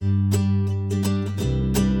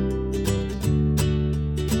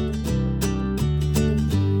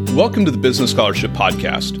Welcome to the Business Scholarship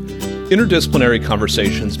Podcast, interdisciplinary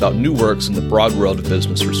conversations about new works in the broad world of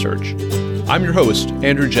business research. I'm your host,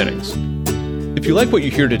 Andrew Jennings. If you like what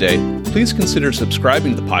you hear today, please consider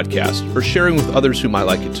subscribing to the podcast or sharing with others who might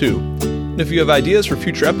like it too. And if you have ideas for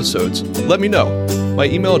future episodes, let me know. My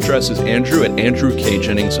email address is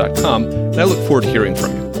andrew@andrewkjennings.com, and I look forward to hearing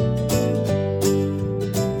from you.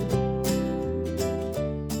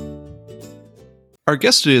 Our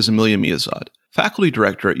guest today is Amelia Miazad, Faculty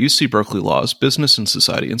Director at UC Berkeley Law's Business and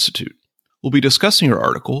Society Institute. We'll be discussing her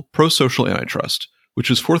article, Pro-Social Antitrust, which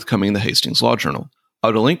is forthcoming in the Hastings Law Journal.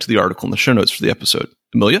 I'll link to the article in the show notes for the episode.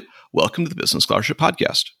 Amelia, welcome to the Business Scholarship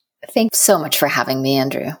Podcast. Thanks so much for having me,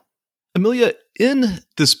 Andrew. Amelia, in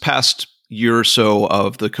this past year or so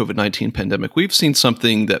of the COVID-19 pandemic, we've seen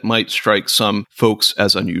something that might strike some folks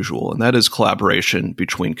as unusual, and that is collaboration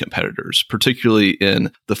between competitors, particularly in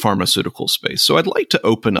the pharmaceutical space. So I'd like to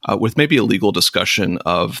open with maybe a legal discussion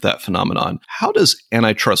of that phenomenon. How does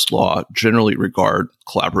antitrust law generally regard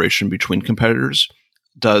collaboration between competitors?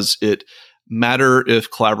 Does it matter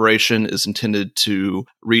if collaboration is intended to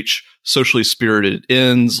reach socially spirited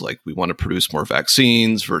ends, like we want to produce more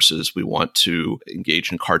vaccines versus we want to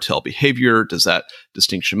engage in cartel behavior? Does that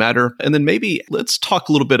distinction matter? And then maybe let's talk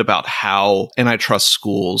a little bit about how antitrust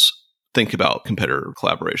schools think about competitor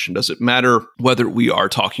collaboration. Does it matter whether we are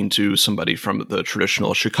talking to somebody from the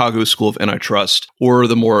traditional Chicago School of Antitrust or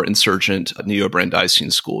the more insurgent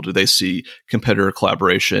Neo-Brandeisian school? Do they see competitor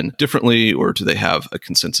collaboration differently, or do they have a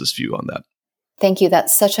consensus view on that? Thank you.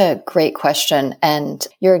 That's such a great question. And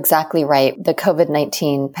you're exactly right. The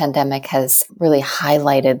COVID-19 pandemic has really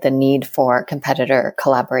highlighted the need for competitor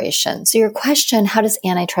collaboration. So your question, how does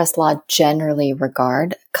antitrust law generally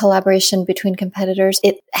regard collaboration between competitors?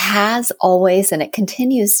 It has always, and it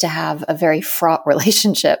continues to have, a very fraught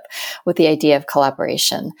relationship with the idea of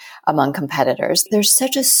collaboration among competitors. There's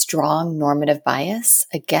such a strong normative bias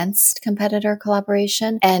against competitor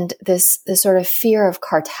collaboration. And this sort of fear of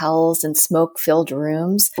cartels and smoke-filled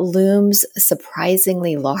rooms looms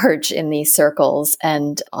surprisingly large in these circles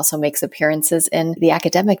and also makes appearances in the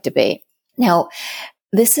academic debate. Now,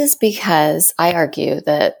 this is because, I argue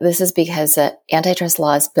that antitrust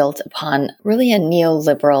law is built upon really a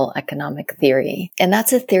neoliberal economic theory. And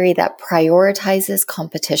that's a theory that prioritizes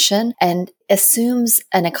competition and assumes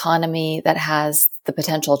an economy that has the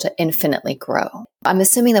potential to infinitely grow. I'm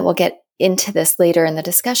assuming that we'll get into this later in the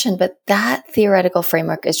discussion, but that theoretical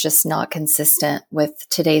framework is just not consistent with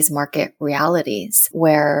today's market realities,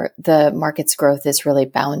 where the market's growth is really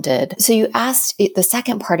bounded. So you asked, the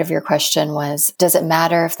second part of your question was, does it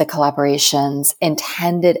matter if the collaboration's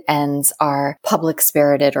intended ends are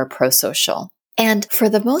public-spirited or pro-social? And for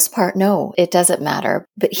the most part, no, it doesn't matter.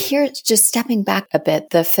 But here, just stepping back a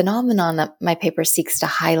bit, the phenomenon that my paper seeks to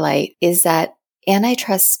highlight is that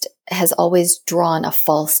antitrust has always drawn a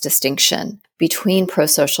false distinction between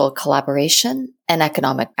pro-social collaboration and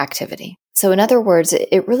economic activity. So in other words,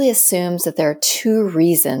 it really assumes that there are two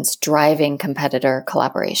reasons driving competitor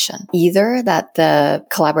collaboration. Either that the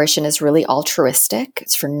collaboration is really altruistic,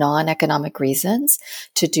 it's for non-economic reasons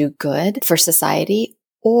to do good for society,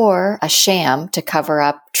 or a sham to cover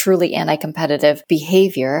up truly anti-competitive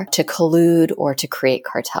behavior, to collude or to create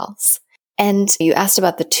cartels. And you asked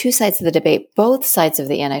about the two sides of the debate. Both sides of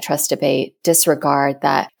the antitrust debate disregard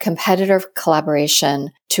that competitor collaboration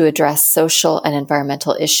to address social and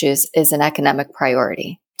environmental issues is an economic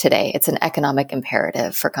priority today. It's an economic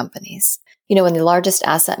imperative for companies. You know, when the largest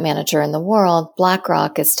asset manager in the world,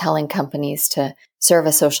 BlackRock, is telling companies to serve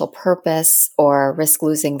a social purpose or risk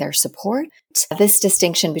losing their support, this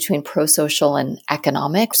distinction between pro-social and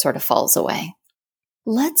economic sort of falls away.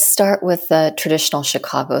 Let's start with the traditional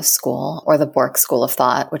Chicago school, or the Bork School of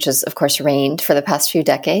Thought, which has, of course, reigned for the past few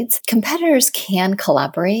decades. Competitors can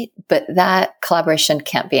collaborate, but that collaboration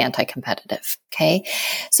can't be anti-competitive, okay?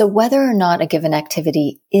 So whether or not a given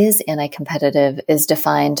activity is anti-competitive is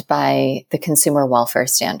defined by the consumer welfare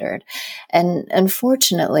standard. And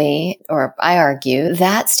unfortunately, or I argue,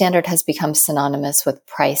 that standard has become synonymous with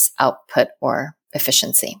price output or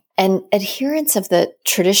efficiency. And adherents of the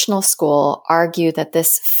traditional school argue that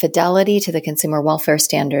this fidelity to the consumer welfare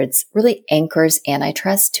standards really anchors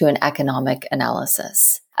antitrust to an economic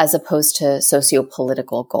analysis, as opposed to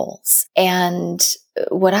socio-political goals. And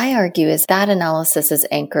what I argue is that analysis is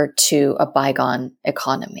anchored to a bygone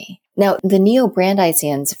economy. Now, the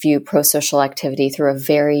Neo-Brandeisians view pro-social activity through a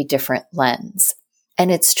very different lens. And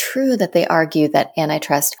it's true that they argue that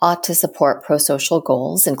antitrust ought to support pro-social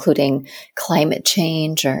goals, including climate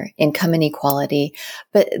change or income inequality,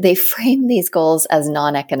 but they frame these goals as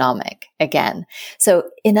non-economic again. So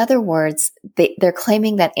in other words, they're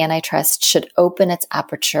claiming that antitrust should open its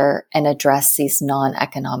aperture and address these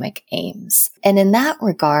non-economic aims. And in that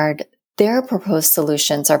regard, their proposed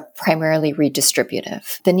solutions are primarily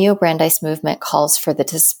redistributive. The Neo-Brandeis movement calls for the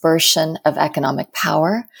dispersion of economic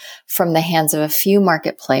power from the hands of a few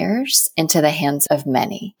market players into the hands of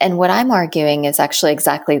many. And what I'm arguing is actually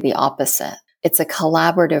exactly the opposite. It's a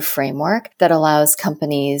collaborative framework that allows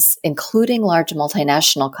companies, including large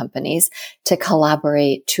multinational companies, to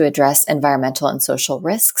collaborate to address environmental and social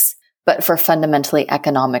risks, but for fundamentally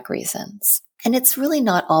economic reasons. And it's really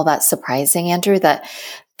not all that surprising, Andrew, that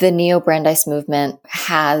the Neo-Brandeis movement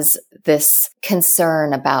has this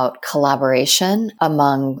concern about collaboration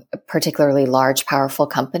among particularly large, powerful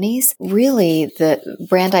companies. Really,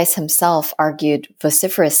 Brandeis himself argued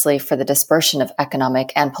vociferously for the dispersion of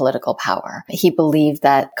economic and political power. He believed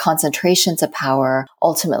that concentrations of power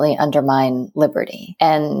ultimately undermine liberty.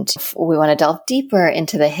 And if we want to delve deeper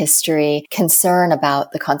into the history, concern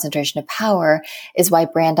about the concentration of power is why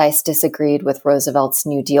Brandeis disagreed with Roosevelt's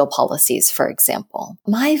New Deal policies, for example.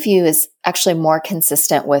 My view is actually more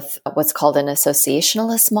consistent with what's called an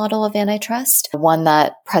associationalist model of antitrust, one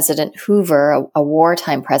that President Hoover, a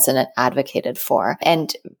wartime president, advocated for.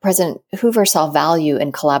 And President Hoover saw value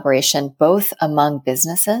in collaboration both among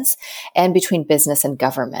businesses and between business and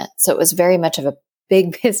government. So it was very much of a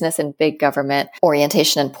big business and big government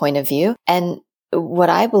orientation and point of view. And what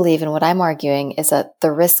I believe and what I'm arguing is that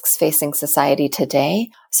the risks facing society today,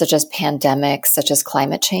 such as pandemics, such as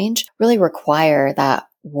climate change, really require that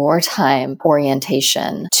wartime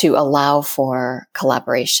orientation to allow for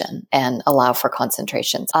collaboration and allow for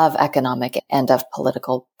concentrations of economic and of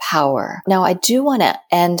political power. Now, I do want to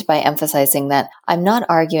end by emphasizing that I'm not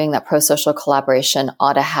arguing that pro-social collaboration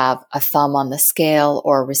ought to have a thumb on the scale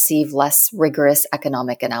or receive less rigorous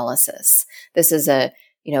economic analysis. This is a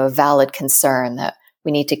valid concern that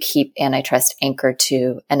we need to keep antitrust anchored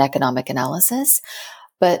to an economic analysis.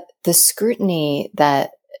 But the scrutiny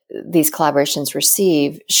that these collaborations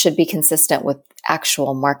receive should be consistent with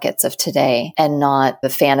actual markets of today and not the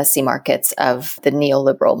fantasy markets of the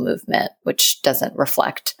neoliberal movement, which doesn't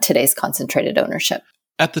reflect today's concentrated ownership.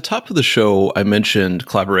 At the top of the show, I mentioned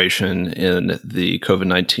collaboration in the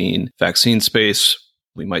COVID-19 vaccine space.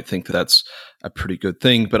 We might think that that's a pretty good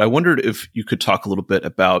thing, but I wondered if you could talk a little bit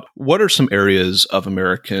about what are some areas of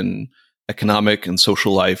American economic and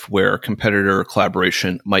social life where competitor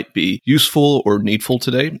collaboration might be useful or needful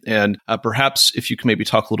today. And perhaps if you can maybe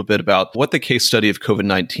talk a little bit about what the case study of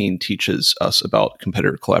COVID-19 teaches us about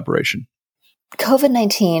competitor collaboration.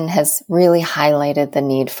 COVID-19 has really highlighted the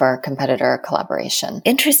need for competitor collaboration.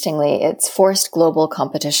 Interestingly, it's forced global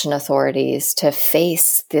competition authorities to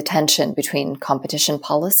face the tension between competition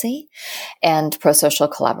policy and pro-social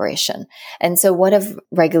collaboration. And so what have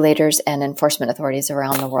regulators and enforcement authorities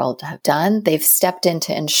around the world have done? They've stepped in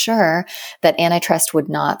to ensure that antitrust would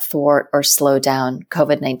not thwart or slow down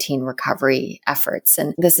COVID-19 recovery efforts.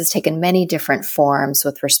 And this has taken many different forms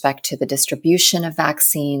with respect to the distribution of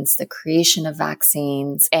vaccines, the creation of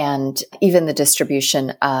vaccines, and even the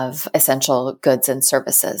distribution of essential goods and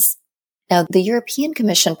services. Now, the European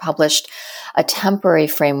Commission published a temporary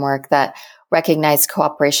framework that recognized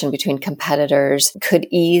cooperation between competitors could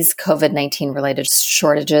ease COVID-19 related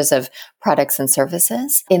shortages of products and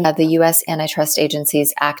services. In that, the U.S. antitrust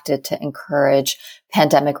agencies acted to encourage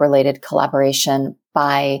pandemic-related collaboration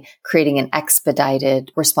by creating an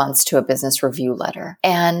expedited response to a business review letter.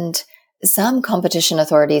 And some competition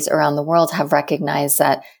authorities around the world have recognized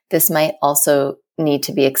that this might also need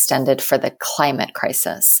to be extended for the climate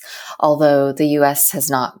crisis, although the U.S.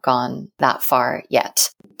 has not gone that far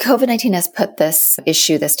yet. COVID-19 has put this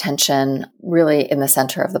issue, this tension, really in the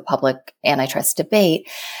center of the public antitrust debate.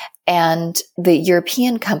 And the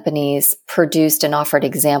European companies produced and offered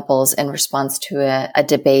examples in response to a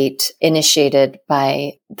debate initiated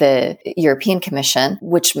by the European Commission,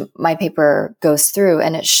 which my paper goes through,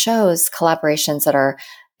 and it shows collaborations that are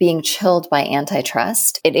being chilled by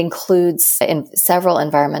antitrust. It includes in several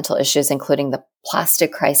environmental issues, including the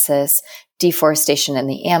plastic crisis, deforestation in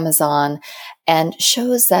the Amazon, and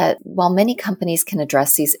shows that while many companies can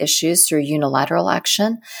address these issues through unilateral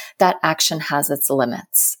action, that action has its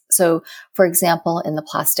limits. So, for example, in the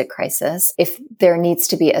plastic crisis, if there needs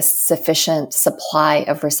to be a sufficient supply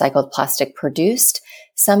of recycled plastic produced,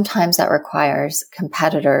 sometimes that requires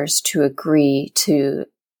competitors to agree to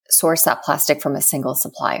source that plastic from a single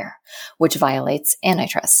supplier, which violates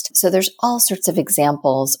antitrust. So there's all sorts of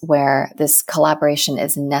examples where this collaboration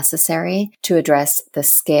is necessary to address the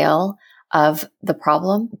scale of the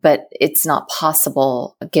problem, but it's not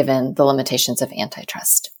possible given the limitations of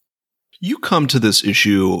antitrust. You come to this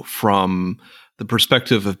issue from the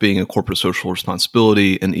perspective of being a corporate social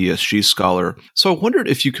responsibility and ESG scholar. So I wondered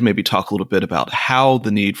if you could maybe talk a little bit about how the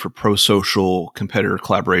need for pro-social competitor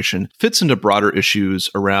collaboration fits into broader issues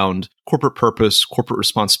around corporate purpose, corporate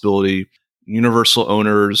responsibility, universal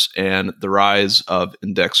owners, and the rise of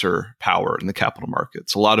indexer power in the capital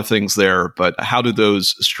markets. A lot of things there, but how do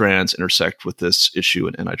those strands intersect with this issue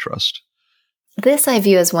in antitrust? This I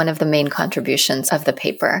view as one of the main contributions of the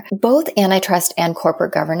paper. Both antitrust and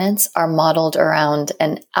corporate governance are modeled around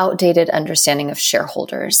an outdated understanding of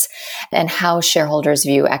shareholders and how shareholders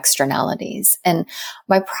view externalities. And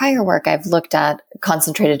my prior work, I've looked at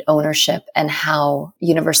concentrated ownership and how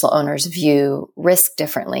universal owners view risk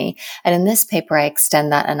differently. And in this paper, I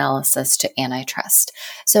extend that analysis to antitrust.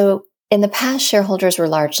 So in the past, shareholders were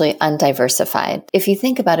largely undiversified. If you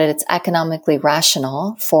think about it, it's economically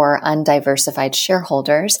rational for undiversified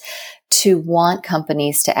shareholders to want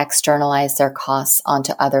companies to externalize their costs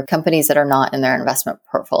onto other companies that are not in their investment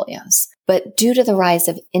portfolios. But due to the rise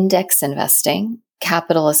of index investing,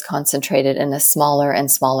 capital is concentrated in a smaller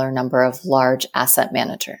and smaller number of large asset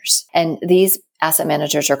managers. And these asset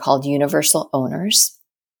managers are called universal owners.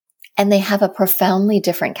 And they have a profoundly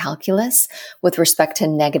different calculus with respect to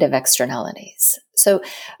negative externalities. So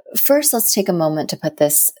first, let's take a moment to put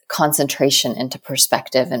this concentration into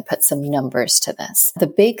perspective and put some numbers to this. The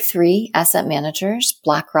big three asset managers,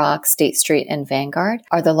 BlackRock, State Street, and Vanguard,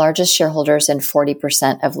 are the largest shareholders in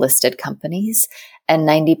 40% of listed companies and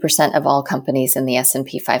 90% of all companies in the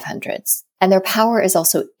S&P 500s. And their power is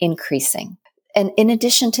also increasing. And in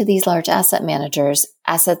addition to these large asset managers,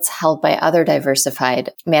 assets held by other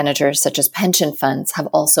diversified managers, such as pension funds, have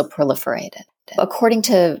also proliferated. According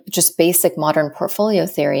to just basic modern portfolio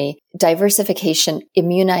theory, diversification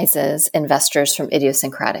immunizes investors from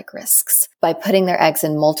idiosyncratic risks. By putting their eggs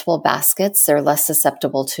in multiple baskets, they're less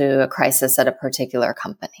susceptible to a crisis at a particular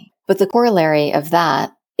company. But the corollary of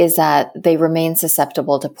that is that they remain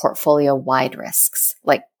susceptible to portfolio-wide risks,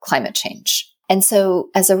 like climate change. And so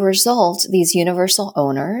as a result, these universal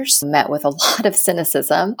owners, met with a lot of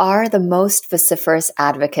cynicism, are the most vociferous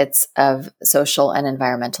advocates of social and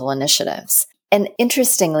environmental initiatives. And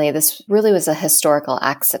interestingly, this really was a historical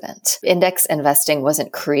accident. Index investing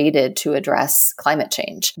wasn't created to address climate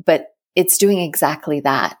change, but it's doing exactly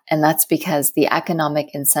that. And that's because the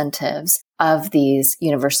economic incentives of these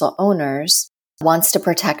universal owners wants to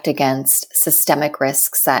protect against systemic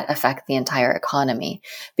risks that affect the entire economy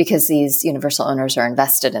because these universal owners are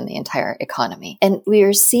invested in the entire economy. And we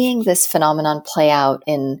are seeing this phenomenon play out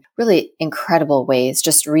in really incredible ways.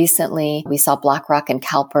 Just recently, we saw BlackRock and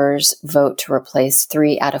CalPERS vote to replace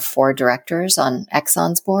 3 out of 4 directors on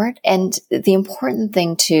Exxon's board. And the important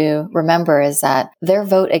thing to remember is that their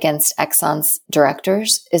vote against Exxon's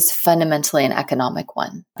directors is fundamentally an economic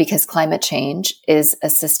one because climate change is a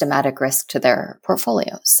systematic risk to their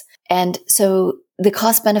portfolios. And so the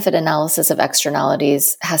cost benefit analysis of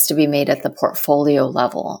externalities has to be made at the portfolio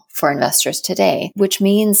level for investors today, which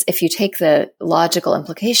means if you take the logical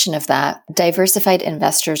implication of that, diversified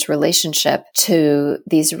investors' relationship to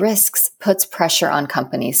these risks puts pressure on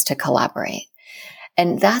companies to collaborate.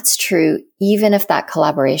 And that's true even if that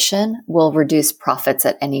collaboration will reduce profits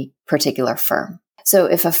at any particular firm. So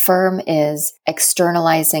if a firm is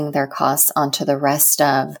externalizing their costs onto the rest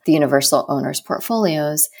of the universal owners'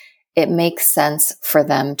 portfolios, it makes sense for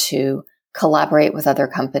them to collaborate with other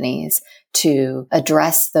companies to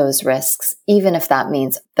address those risks, even if that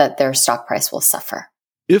means that their stock price will suffer.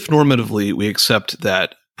 If normatively we accept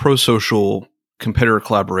that pro-social competitor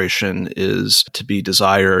collaboration is to be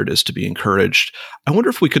desired, is to be encouraged, I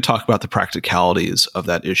wonder if we could talk about the practicalities of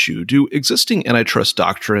that issue. Do existing antitrust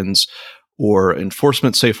doctrines or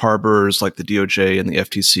enforcement safe harbors like the DOJ and the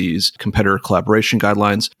FTC's competitor collaboration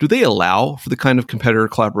guidelines, do they allow for the kind of competitor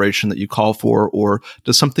collaboration that you call for, or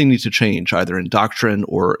does something need to change either in doctrine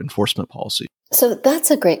or enforcement policy? So that's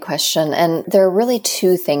a great question. And there are really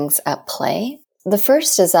 2 things at play. The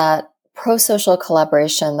first is that pro-social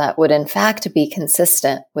collaboration that would in fact be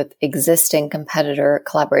consistent with existing competitor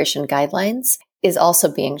collaboration guidelines is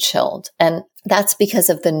also being chilled. And that's because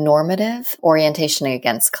of the normative orientation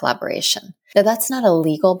against collaboration. Now, that's not a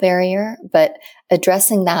legal barrier, but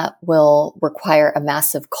addressing that will require a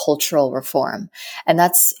massive cultural reform. And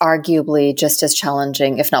that's arguably just as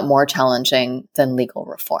challenging, if not more challenging, than legal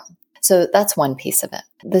reform. So that's one piece of it.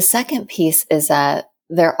 The second piece is that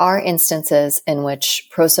there are instances in which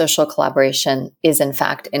pro-social collaboration is in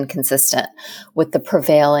fact inconsistent with the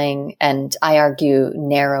prevailing and, I argue,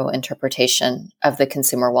 narrow interpretation of the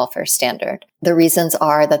consumer welfare standard. The reasons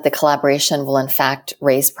are that the collaboration will in fact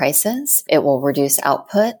raise prices, it will reduce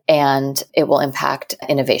output, and it will impact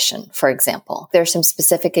innovation, for example. There are some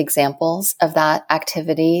specific examples of that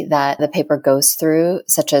activity that the paper goes through,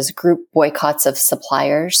 such as group boycotts of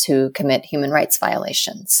suppliers who commit human rights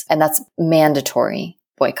violations. And that's mandatory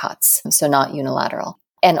boycotts, so not unilateral.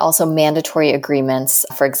 And also mandatory agreements,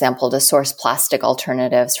 for example, to source plastic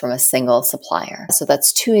alternatives from a single supplier. So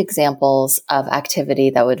that's two examples of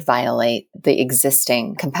activity that would violate the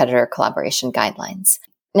existing competitor collaboration guidelines.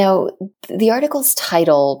 Now, the article's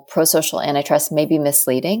title, Pro-Social Antitrust, may be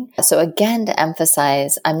misleading. So again, to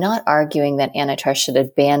emphasize, I'm not arguing that antitrust should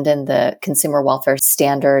abandon the consumer welfare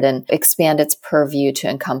standard and expand its purview to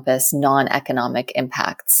encompass non-economic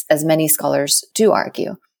impacts, as many scholars do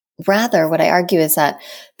argue. Rather, what I argue is that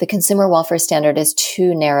the consumer welfare standard is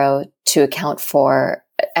too narrow to account for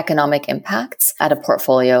economic impacts at a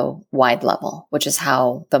portfolio-wide level, which is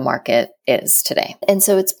how the market is today. And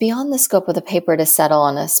so it's beyond the scope of the paper to settle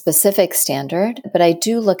on a specific standard, but I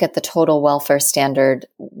do look at the total welfare standard,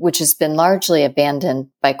 which has been largely abandoned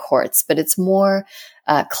by courts, but it's more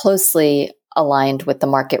closely aligned with the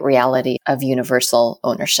market reality of universal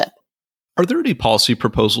ownership. Are there any policy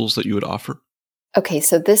proposals that you would offer? Okay,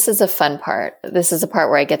 so this is a fun part. This is a part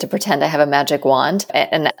where I get to pretend I have a magic wand.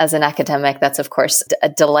 And as an academic, that's of course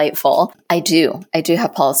delightful. I do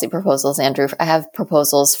have policy proposals, Andrew. I have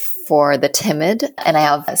proposals for the timid and I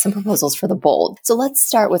have some proposals for the bold. So let's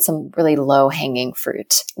start with some really low-hanging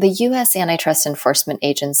fruit. The US antitrust enforcement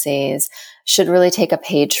agencies should really take a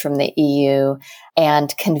page from the EU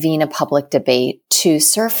and convene a public debate to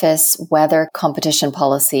surface whether competition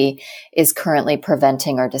policy is currently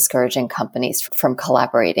preventing or discouraging companies from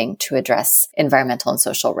collaborating to address environmental and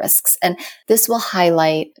social risks. And this will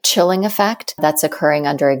highlight chilling effect that's occurring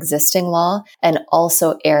under existing law and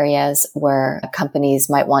also areas where companies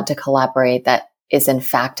might want to collaborate that is in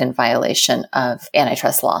fact in violation of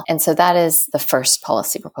antitrust law. And so that is the first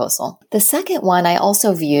policy proposal. The second one I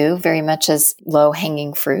also view very much as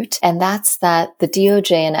low-hanging fruit, and that's that the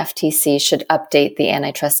DOJ and FTC should update the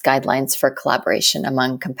antitrust guidelines for collaboration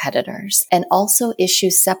among competitors and also issue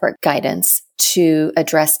separate guidance to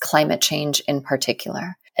address climate change in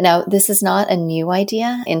particular. Now, this is not a new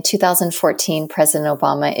idea. In 2014, President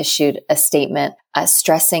Obama issued a statement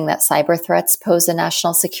stressing that cyber threats pose a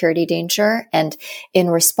national security danger. And in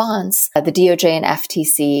response, the DOJ and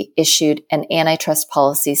FTC issued an antitrust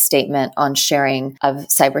policy statement on sharing of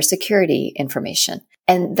cybersecurity information.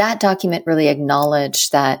 And that document really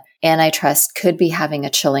acknowledged that antitrust could be having a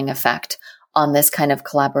chilling effect on this kind of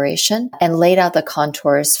collaboration and laid out the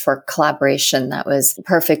contours for collaboration that was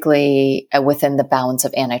perfectly within the bounds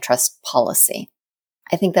of antitrust policy.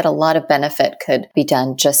 I think that a lot of benefit could be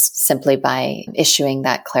done just simply by issuing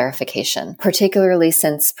that clarification, particularly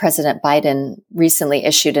since President Biden recently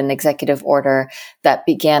issued an executive order that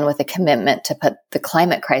began with a commitment to put the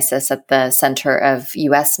climate crisis at the center of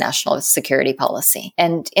U.S. national security policy.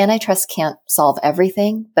 And antitrust can't solve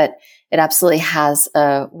everything, but it absolutely has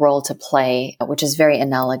a role to play, which is very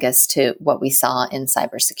analogous to what we saw in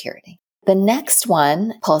cybersecurity. The next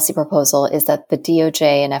one, policy proposal, is that the DOJ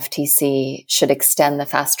and FTC should extend the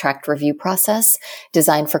fast-tracked review process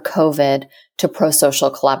designed for COVID to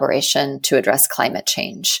pro-social collaboration to address climate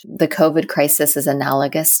change. The COVID crisis is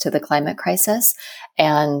analogous to the climate crisis,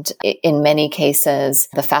 and in many cases,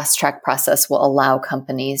 the fast-track process will allow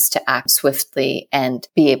companies to act swiftly and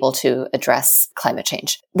be able to address climate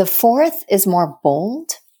change. The fourth is more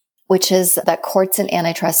bold, which is that courts and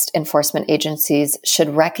antitrust enforcement agencies should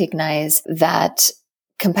recognize that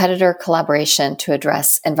competitor collaboration to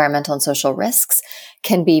address environmental and social risks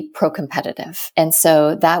can be pro-competitive. And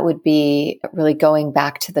so that would be really going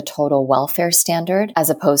back to the total welfare standard as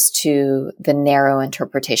opposed to the narrow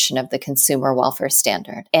interpretation of the consumer welfare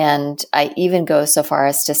standard. And I even go so far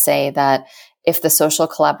as to say that if the social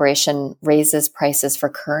collaboration raises prices for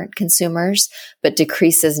current consumers, but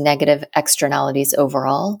decreases negative externalities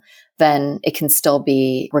overall, then it can still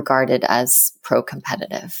be regarded as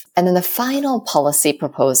pro-competitive. And then the final policy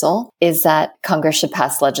proposal is that Congress should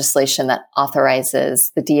pass legislation that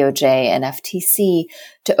authorizes the DOJ and FTC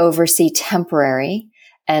to oversee temporary,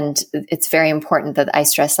 and it's very important that I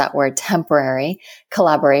stress that word, temporary,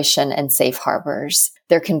 collaboration and safe harbors.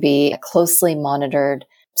 There can be closely monitored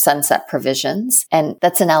sunset provisions. And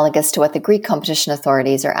that's analogous to what the Greek competition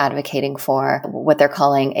authorities are advocating for, what they're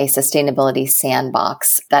calling a sustainability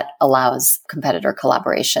sandbox that allows competitor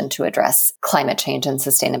collaboration to address climate change and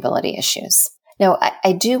sustainability issues. No,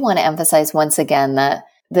 I do want to emphasize once again that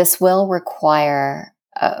this will require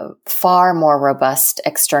far more robust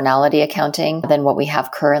externality accounting than what we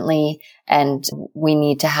have currently. And we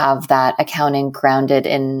need to have that accounting grounded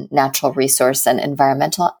in natural resource and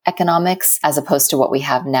environmental economics, as opposed to what we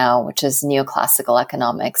have now, which is neoclassical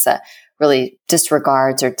economics that really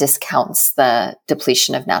disregards or discounts the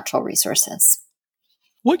depletion of natural resources.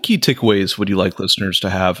 What key takeaways would you like listeners to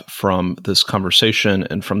have from this conversation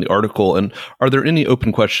and from the article? And are there any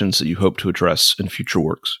open questions that you hope to address in future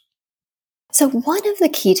works? So one of the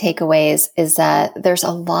key takeaways is that there's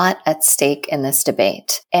a lot at stake in this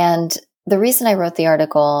debate. And the reason I wrote the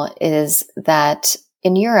article is that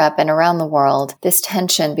in Europe and around the world, this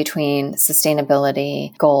tension between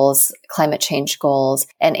sustainability goals, climate change goals,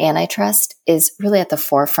 and antitrust is really at the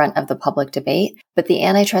forefront of the public debate. But the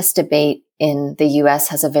antitrust debate in the US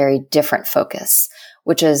has a very different focus,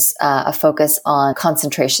 which is a focus on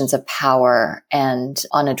concentrations of power and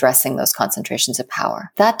on addressing those concentrations of power.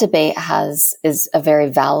 That debate is a very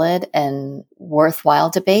valid and worthwhile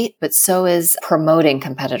debate, but so is promoting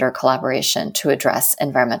competitor collaboration to address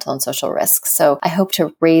environmental and social risks. So I hope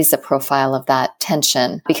to raise the profile of that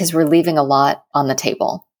tension because we're leaving a lot on the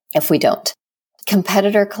table if we don't.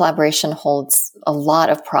 Competitor collaboration holds a lot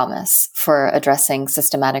of promise for addressing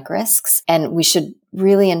systematic risks, and we should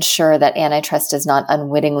really ensure that antitrust is not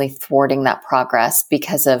unwittingly thwarting that progress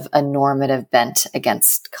because of a normative bent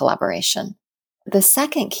against collaboration. The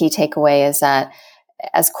second key takeaway is that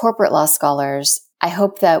as corporate law scholars, I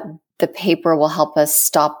hope that the paper will help us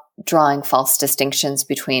stop drawing false distinctions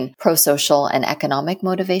between pro-social and economic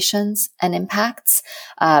motivations and impacts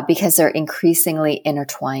because they're increasingly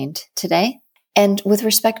intertwined today. And with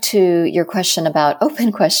respect to your question about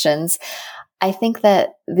open questions, I think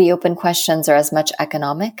that the open questions are as much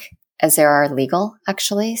economic as there are legal,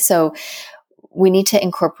 actually. So we need to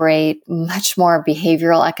incorporate much more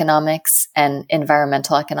behavioral economics and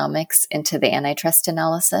environmental economics into the antitrust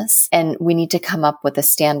analysis. And we need to come up with a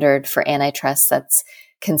standard for antitrust that's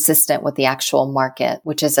consistent with the actual market,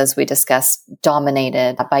 which is, as we discussed,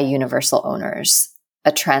 dominated by universal owners,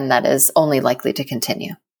 a trend that is only likely to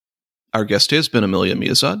continue. Our guest has been Amelia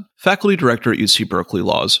Miazad, Faculty Director at UC Berkeley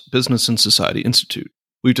Law's Business and Society Institute.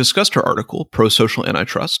 We've discussed her article, Pro-Social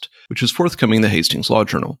Antitrust, which is forthcoming in the Hastings Law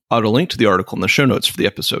Journal. I'll link to the article in the show notes for the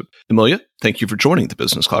episode. Amelia, thank you for joining the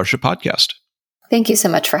Business Scholarship Podcast. Thank you so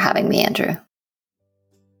much for having me, Andrew.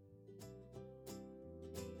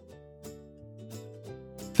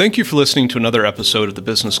 Thank you for listening to another episode of the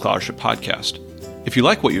Business Scholarship Podcast. If you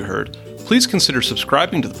like what you heard, please consider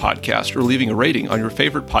subscribing to the podcast or leaving a rating on your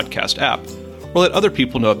favorite podcast app, or let other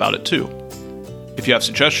people know about it too. If you have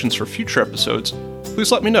suggestions for future episodes,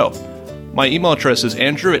 please let me know. My email address is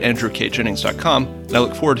andrew@andrewkjennings.com, and I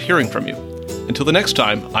look forward to hearing from you. Until the next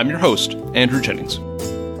time, I'm your host, Andrew Jennings.